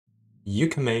You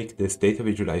can make this data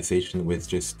visualization with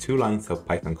just 2 lines of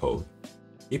Python code.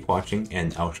 Keep watching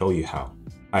and I'll show you how.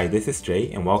 Hi, this is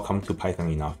Jay and welcome to Python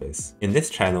in Office. In this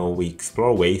channel, we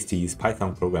explore ways to use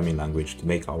Python programming language to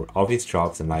make our office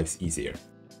jobs and lives easier.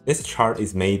 This chart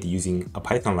is made using a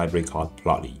Python library called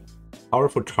Plotty, a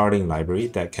powerful charting library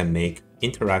that can make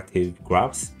interactive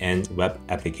graphs and web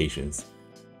applications.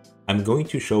 I'm going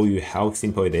to show you how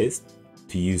simple it is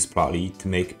to use Plotty to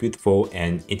make beautiful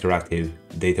and interactive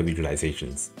data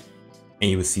visualizations. And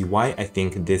you will see why I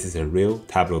think this is a real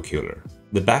Tableau killer.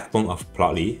 The backbone of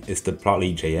Plotly is the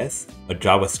Plotly.js, a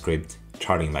JavaScript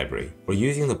charting library. We're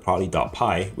using the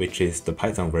Plotly.py, which is the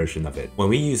Python version of it. When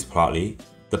we use Plotly,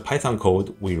 the Python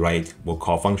code we write will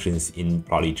call functions in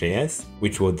Plotly.js,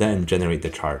 which will then generate the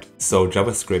chart. So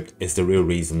JavaScript is the real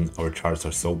reason our charts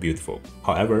are so beautiful.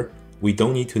 However, we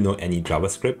don't need to know any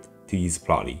JavaScript to use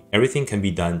Plotly. Everything can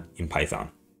be done in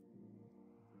Python.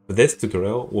 For this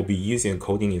tutorial, we'll be using a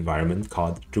coding environment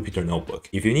called Jupyter Notebook.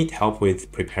 If you need help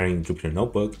with preparing Jupyter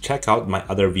Notebook, check out my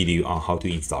other video on how to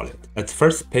install it. Let's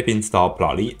first pip install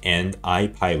Plotly and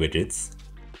Widgets.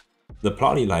 The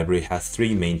Plotly library has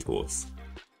 3 main tools.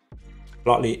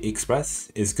 Plotly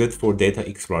Express is good for data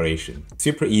exploration,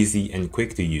 super easy and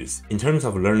quick to use. In terms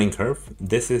of learning curve,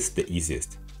 this is the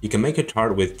easiest. You can make a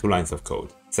chart with 2 lines of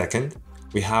code. Second,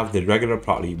 we have the regular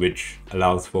Plotly, which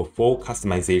allows for full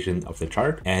customization of the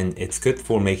chart, and it's good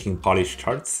for making polished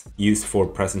charts used for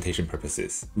presentation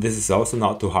purposes. This is also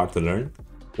not too hard to learn.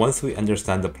 Once we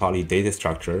understand the Plotly data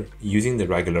structure, using the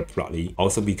regular Plotly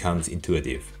also becomes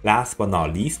intuitive. Last but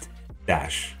not least,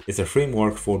 Dash is a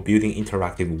framework for building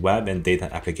interactive web and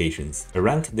data applications. I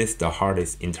rank this the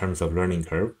hardest in terms of learning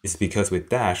curve is because with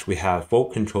Dash we have full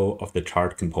control of the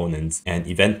chart components and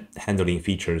event handling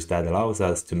features that allows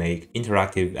us to make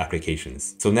interactive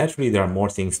applications. So naturally there are more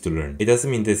things to learn. It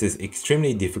doesn't mean this is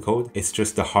extremely difficult, it's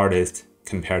just the hardest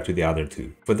compared to the other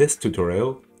two. For this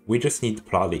tutorial, we just need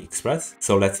Plotly Express,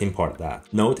 so let's import that.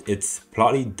 Note it's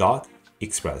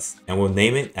Plotly.Express, and we'll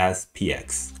name it as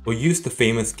PX. We'll use the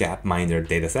famous Gapminder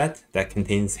dataset that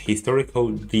contains historical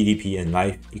GDP and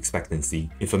life expectancy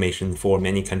information for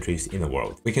many countries in the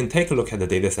world. We can take a look at the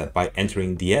dataset by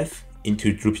entering df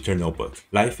into Jupyter Notebook.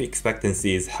 Life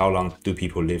expectancy is how long do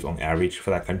people live on average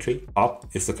for that country. Pop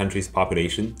is the country's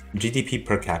population. GDP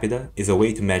per capita is a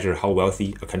way to measure how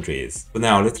wealthy a country is. But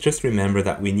now let's just remember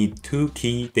that we need 2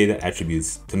 key data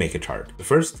attributes to make a chart. The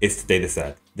first is the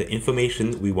dataset, the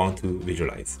information we want to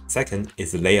visualize. Second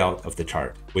is the layout of the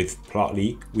chart. With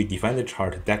Plotly, we define the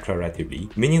chart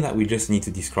declaratively, meaning that we just need to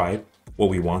describe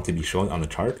what we want to be shown on the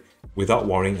chart without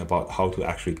worrying about how to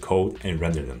actually code and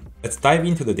render them. Let's dive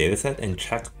into the dataset and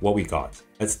check what we got.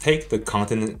 Let's take the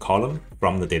continent column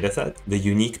from the dataset. The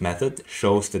unique method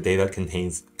shows the data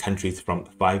contains countries from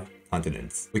 5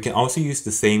 continents. We can also use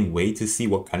the same way to see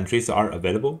what countries are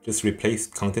available. Just replace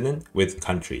continent with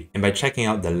country. And by checking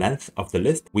out the length of the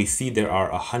list, we see there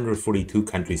are 142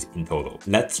 countries in total.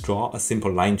 Let's draw a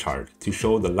simple line chart to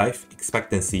show the life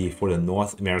expectancy for the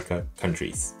North America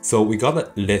countries. So we got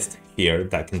a list here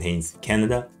that contains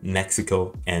Canada,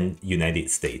 Mexico, and United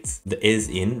States. The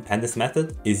is-in pandas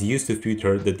method is used to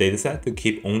filter the dataset to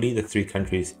keep only the 3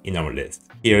 countries in our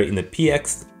list. Here in the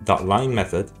px.line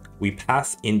method, we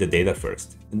pass in the data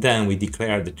first. Then we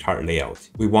declare the chart layout.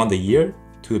 We want the year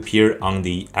to appear on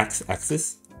the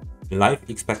x-axis, life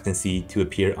expectancy to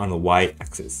appear on the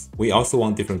y-axis. We also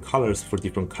want different colors for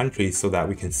different countries so that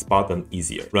we can spot them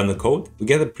easier. Run the code, we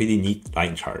get a pretty neat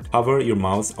line chart. Hover your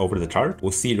mouse over the chart,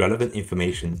 we'll see relevant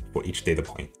information for each data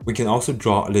point. We can also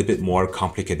draw a little bit more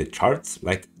complicated charts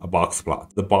like a box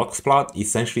plot. The box plot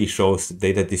essentially shows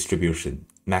data distribution,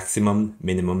 maximum,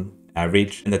 minimum,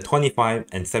 average, and the 25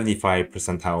 and 75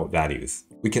 percentile values.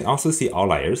 We can also see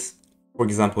outliers. For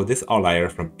example, this outlier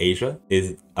from Asia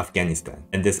is Afghanistan,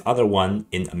 and this other one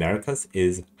in Americas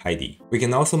is Haiti. We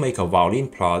can also make a violin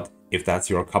plot if that's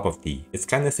your cup of tea. It's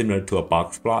kind of similar to a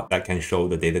box plot that can show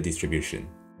the data distribution.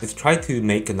 Let's try to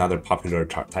make another popular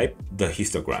chart type, the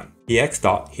histogram.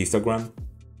 px.histogram,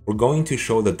 we're going to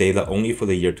show the data only for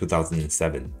the year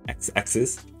 2007.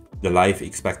 X-axis, the life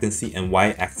expectancy, and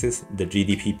y-axis, the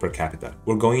GDP per capita.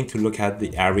 We're going to look at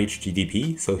the average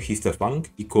GDP, so histofunc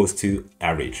equals to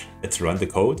average. Let's run the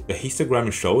code. The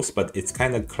histogram shows, but it's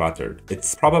kind of cluttered.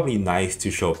 It's probably nice to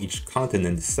show each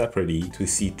continent separately to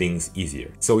see things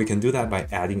easier. So we can do that by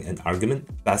adding an argument,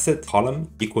 facet column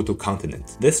equal to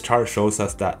continent. This chart shows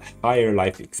us that higher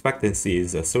life expectancy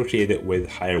is associated with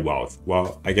higher wealth.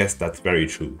 Well, I guess that's very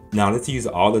true. Now let's use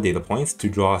all the data points to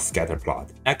draw a scatter plot.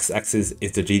 X-axis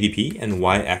is the GDP GDP and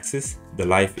y-axis the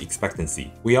life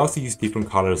expectancy. We also use different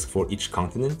colors for each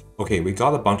continent. Okay, we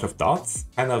got a bunch of dots,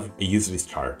 kind of a useless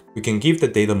chart. We can give the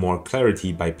data more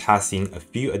clarity by passing a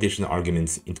few additional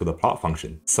arguments into the plot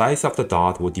function. Size of the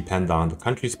dot will depend on the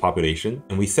country's population,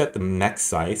 and we set the max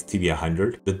size to be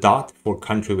 100. The dot for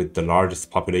country with the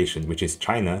largest population, which is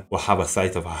China, will have a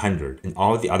size of 100, and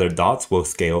all the other dots will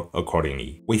scale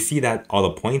accordingly. We see that all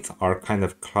the points are kind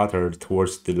of cluttered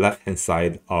towards the left-hand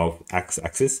side of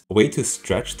x-axis. A way to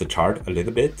stretch the chart a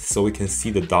little bit so we can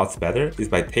see the dots better is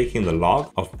by taking the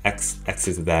log of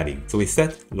x-axis value. So we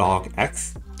set log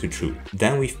x to true.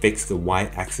 Then we fix the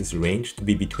y-axis range to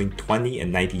be between 20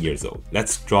 and 90 years old.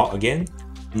 Let's draw again.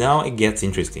 Now it gets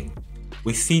interesting.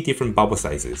 We see different bubble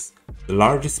sizes. The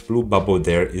largest blue bubble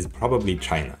there is probably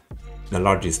China. The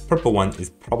largest purple one is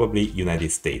probably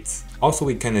United States. Also,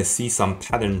 we kind of see some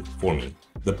pattern forming.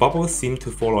 The bubbles seem to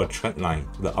follow a trend line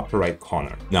to the upper right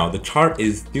corner. Now, the chart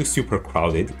is still super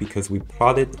crowded because we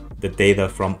plotted the data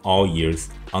from all years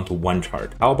onto one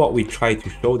chart. How about we try to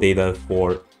show data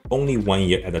for only 1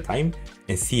 year at a time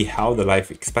and see how the life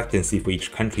expectancy for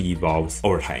each country evolves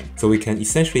over time. So we can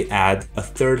essentially add a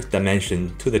third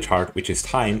dimension to the chart, which is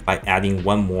time, by adding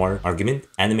one more argument,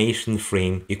 animation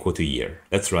frame equal to year.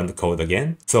 Let's run the code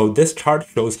again. So this chart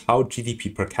shows how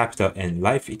GDP per capita and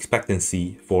life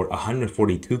expectancy for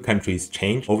 142 countries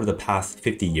changed over the past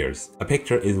 50 years. A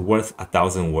picture is worth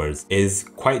 1,000 words is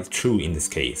quite true in this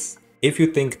case. If you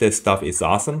think this stuff is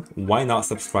awesome, why not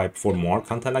subscribe for more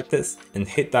content like this and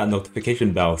hit that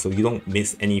notification bell so you don't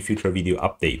miss any future video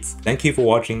updates. Thank you for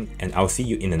watching, and I'll see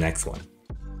you in the next one.